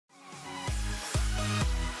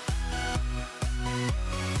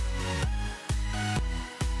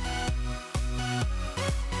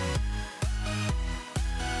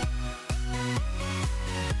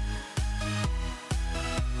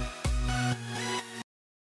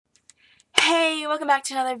welcome back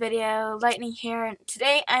to another video. Lightning here, and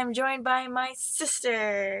today I'm joined by my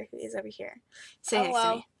sister, who is over here. Say next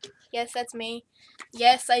to me. Yes, that's me.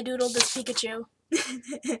 Yes, I doodled this Pikachu.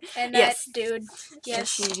 And Yes. that dude.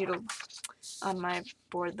 Yes, Yes. you doodled on my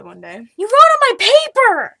board the one day. You wrote on my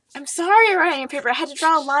paper! I'm sorry I wrote on your paper. I had to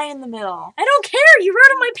draw a line in the middle. I don't care! You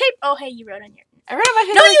wrote on my paper! Oh, hey, you wrote on your... I wrote on my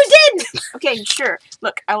paper. No, you didn't! Okay, sure.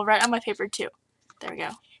 Look, I will write on my paper too. There we go.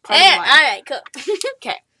 Alright, cool.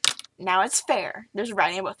 Okay. Now it's fair. There's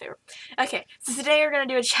writing about there. Okay, so today we're going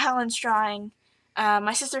to do a challenge drawing.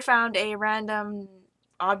 My sister found a random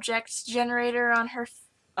object generator on her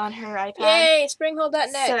iPad. Yay,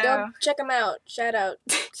 springhold.net. So, go check them out. Shout out.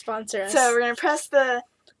 Sponsor us. So we're going to press the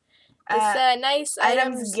nice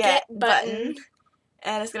items get button.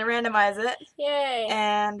 And it's going to randomize it. Yay.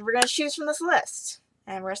 And we're going to choose from this list.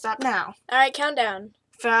 And we're going to stop now. Alright, countdown.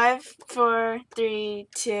 5, 4, 3,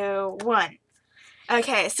 2, 1.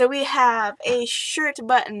 Okay, so we have a shirt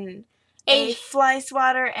button, a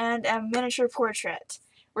flyswatter, and a miniature portrait.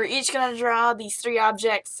 We're each going to draw these 3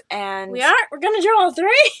 objects, and... We are? We're going to draw all 3?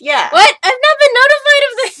 Yeah. What? I've not been notified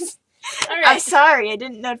of this! Alright. I'm sorry, I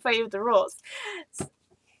didn't notify you of the rules.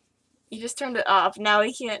 You just turned it off. Now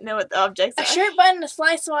we can't know what the objects are. A shirt button, a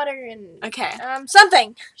flyswatter, and... Okay.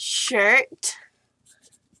 Something! Shirt.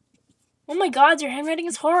 Oh my god, your handwriting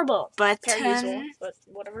is horrible. Button. But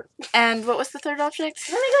whatever. And what was the third object?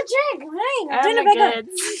 Let me go check. Right. Oh my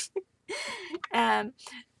god.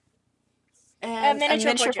 A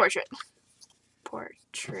miniature portrait.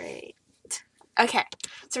 Okay.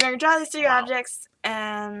 So we're going to draw these 3 objects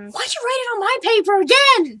and... Why'd you write it on my paper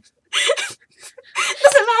again?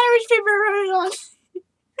 Doesn't matter which paper I wrote it on.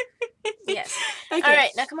 Yes. Okay.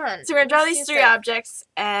 Alright, now come on. So we're going to draw these 3 objects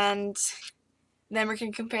and then we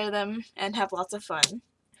can compare them and have lots of fun.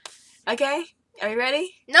 Okay? Are you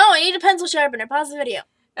ready? No, I need a pencil sharpener. Pause the video.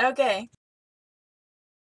 Okay.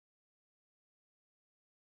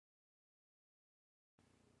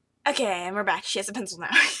 Okay, and we're back. She has a pencil now.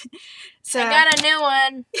 So I got a new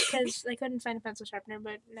one because I couldn't find a pencil sharpener,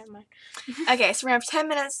 but never mind. Okay, so we're going to have 10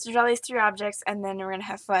 minutes to draw these 3 objects, and then we're going to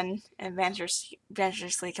have fun and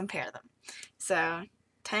adventurously compare them. So,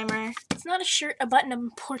 timer. It's not a shirt, a button, a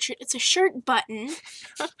portrait. It's a shirt button,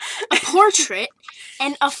 a portrait,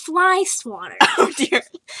 and a fly swatter. Oh dear.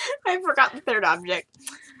 I forgot the 3rd object.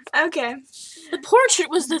 Okay. The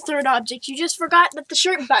portrait was the 3rd object. You just forgot that the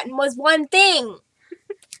shirt button was one thing.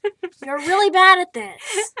 You're really bad at this.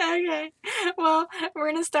 Okay. Well,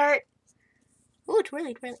 we're going to start. Ooh,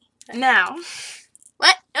 twirly. Now.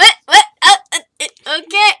 What?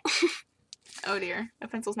 Okay. Oh dear. My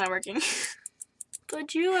pencil's not working. But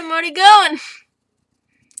I'm already going.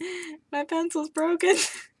 My pencil's broken.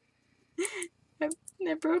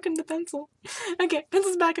 I've broken the pencil. Okay,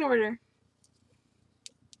 pencil's back in order.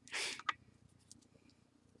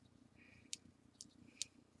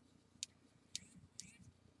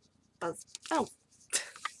 Buzz. Oh.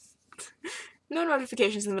 No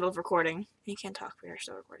notifications in the middle of recording. You can't talk, we are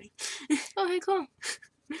still recording. Oh, hey, cool.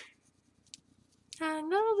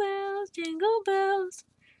 Jingle bells, jingle bells.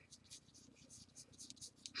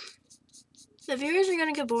 The viewers are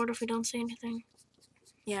gonna get bored if we don't say anything.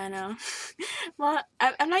 Yeah, I know. Well,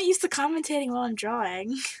 I'm not used to commentating while I'm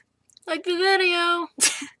drawing. Like the video.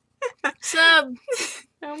 Sub.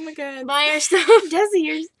 Oh my god. Buy our stuff. Jesse,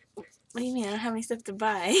 you're... What do you mean? I don't have any stuff to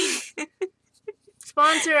buy.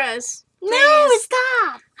 Sponsor us. Please. No,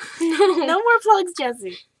 stop! No. No more plugs,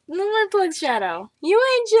 Jesse. No more plugs, Shadow. You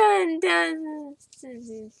ain't done.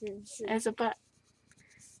 As a butt.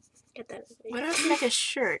 Get that. What else to make a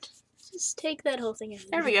shirt? Just take that whole thing out.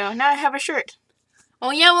 There we go. Now I have a shirt.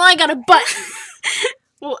 Oh yeah, well I got a button.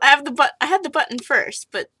 Well, I had the button first,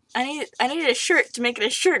 but I needed a shirt to make it a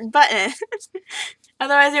shirt button.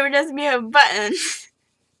 Otherwise, it would just be a button.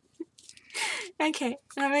 Okay,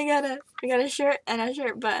 now we got a shirt and a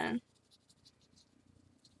shirt button.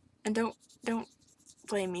 And don't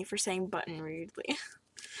blame me for saying button rudely.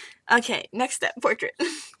 Okay, next step, portrait.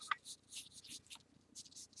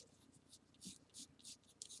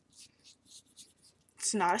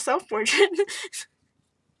 It's not a self-portrait.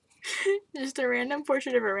 Just a random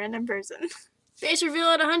portrait of a random person. Face reveal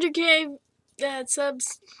at 100K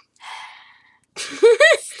subs.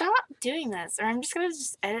 Stop doing this, or I'm just gonna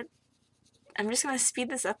edit. I'm just gonna speed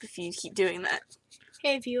this up if you keep doing that.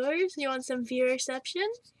 Hey viewers, you want some viewerception?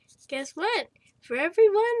 Guess what? For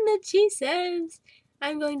everyone that she says,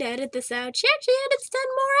 I'm going to edit this out. She actually edits 10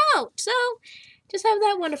 more out. So, just have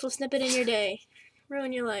that wonderful snippet in your day.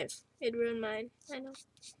 Ruin your life. It'd ruin mine. I know.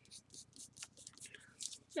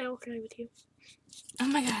 I will cry with you. Oh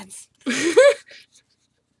my god.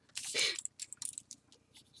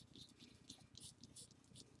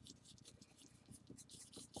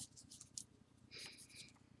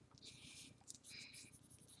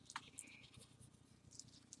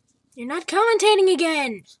 You're not commentating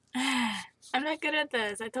again. I'm not good at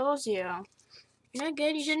this. I told you. You're not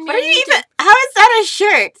good. You shouldn't be. What are you even? How is that a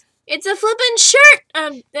shirt? It's a flippin' shirt.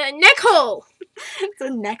 Neck hole. It's a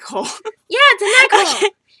neck hole. Yeah, it's a neck hole.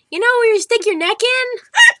 You know where you stick your neck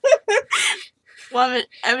in? Well,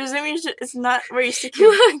 I'm assuming it's not where you stick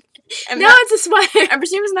your... It's a sweater. I'm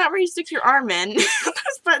assuming it's not where you stick your arm in.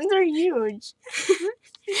 Those buttons are huge.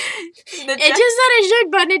 It just said a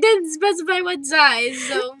shirt button. It didn't specify what size,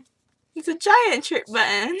 so... It's a giant shirt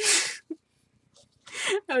button.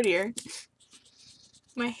 Oh dear.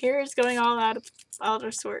 My hair is going all out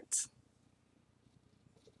of sorts.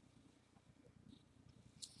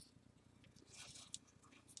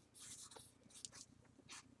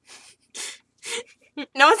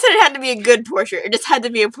 No one said it had to be a good portrait. It just had to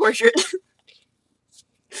be a portrait.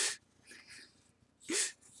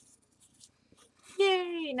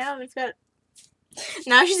 Yay! Now we've got...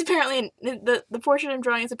 Now she's apparently... The portrait I'm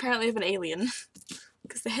drawing is apparently of an alien.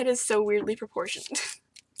 Because the head is so weirdly proportioned.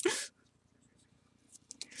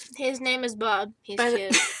 His name is Bob. He's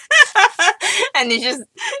cute. And he just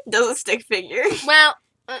does a stick figure. Well,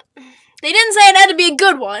 they didn't say it had to be a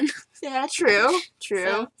good one. Yeah, true.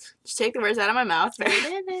 So. Just take the words out of my mouth.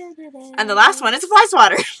 And the last one is a fly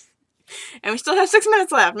swatter. And we still have 6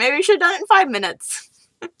 minutes left. Maybe we should have done it in 5 minutes.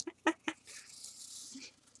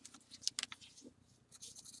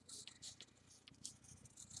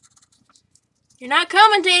 You're not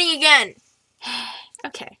commentating again.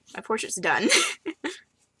 Okay, my portrait's done.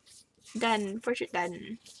 Done. Portrait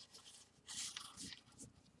done.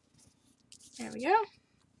 There we go.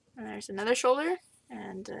 And there's another shoulder.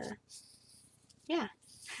 And, yeah.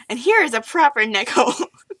 And here is a proper neck hole.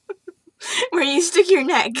 Where you stick your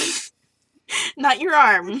neck. Not your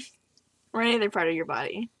arm. Or any other part of your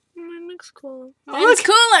body. Mine looks cool. Oh, Mine's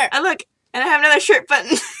cooler! Look. And I have another shirt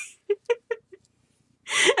button.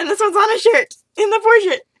 And this one's on a shirt. In the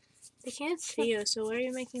portrait. They can't see you, so why are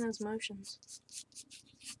you making those motions?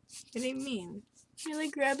 What do you mean? You're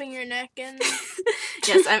like grabbing your neck and...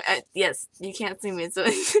 Yes, yes, you can't see me. So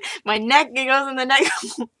my neck goes in the neck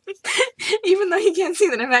hole. Even though you can't see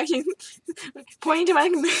that, I'm actually pointing to my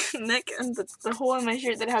neck and the hole in my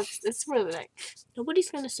shirt that has it's for the neck. Nobody's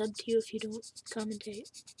gonna sub to you if you don't commentate.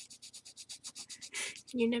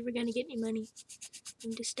 You're never gonna get any money.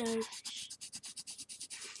 I'm just starved.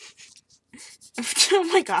 Oh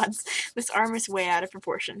my god, this arm is way out of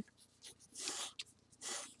proportion.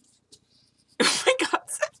 Oh my god,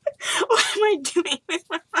 what am I doing with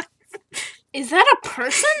my life? Is that a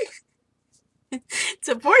person? It's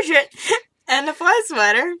a portrait and a fly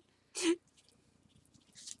sweater.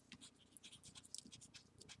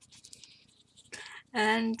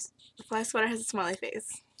 And the fly sweater has a smiley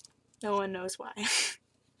face. No one knows why.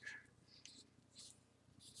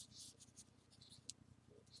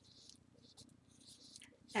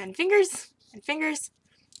 And fingers,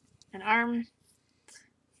 and arm.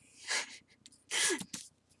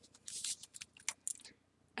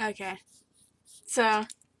 Okay, so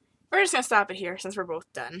we're just gonna stop it here since we're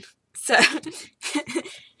both done. So,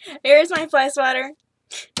 here's my fly swatter,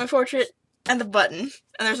 my portrait, and the button.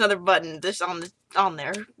 And there's another button just on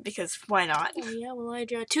there, because why not? Oh yeah, well I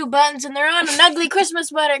drew 2 buttons and they're on an ugly Christmas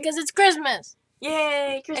sweater because it's Christmas.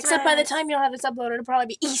 Yay, Christmas! Except by the time you'll have this uploaded, it'll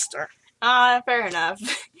probably be Easter. Fair enough.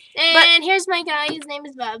 And here's my guy. His name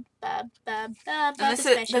is Bob. Bob. And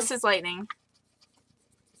this is lightning.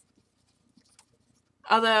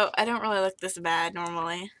 Although I don't really look this bad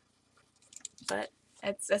normally, but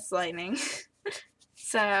it's lightning.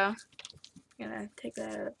 So I'm gonna take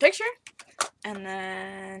the picture, and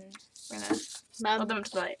then we're gonna hold them up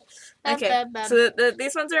to the light. Okay. So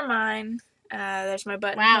these ones are mine. There's my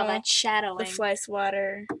button. Wow, that's shadowing. The fly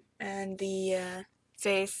swatter and the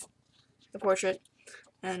face. The portrait,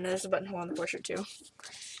 and there's a buttonhole on the portrait too.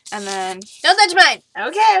 And then don't touch mine.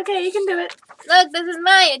 Okay, you can do it. Look, this is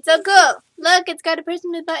mine. It's so cool. Look, it's got a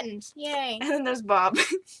person with buttons. Yay! And then there's Bob.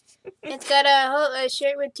 It's got a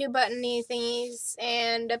shirt with 2 buttony thingies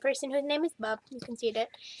and a person whose name is Bob. You can see that.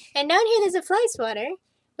 And down here there's a fly swatter,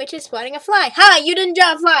 which is swatting a fly. Ha! You didn't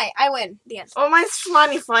draw a fly. I win. The end. Oh, mine's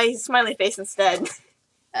smiley face instead.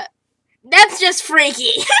 That's just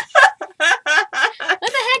freaky.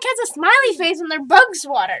 What the heck has a smiley face on their bug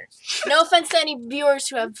swatter? No offense to any viewers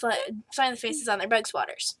who have smiley faces on their bug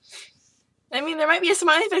swatters. I mean, there might be a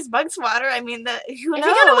smiley face bug swatter. I mean, who knows? If you're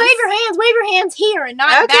gonna wave your hands here and not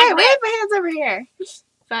back there. Okay, wave my hands over here.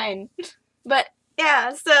 Fine. But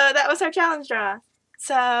yeah, so that was our challenge draw.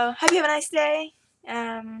 So hope you have a nice day.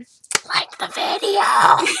 Like the video.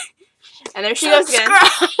 And there she goes again.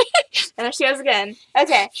 And there she goes again.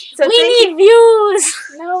 Okay. So we need views.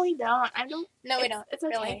 No, we don't. No, we don't. It's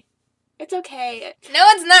okay. Really. It's okay. No,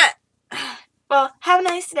 it's not. Well, have a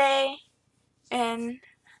nice day, and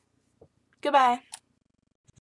goodbye.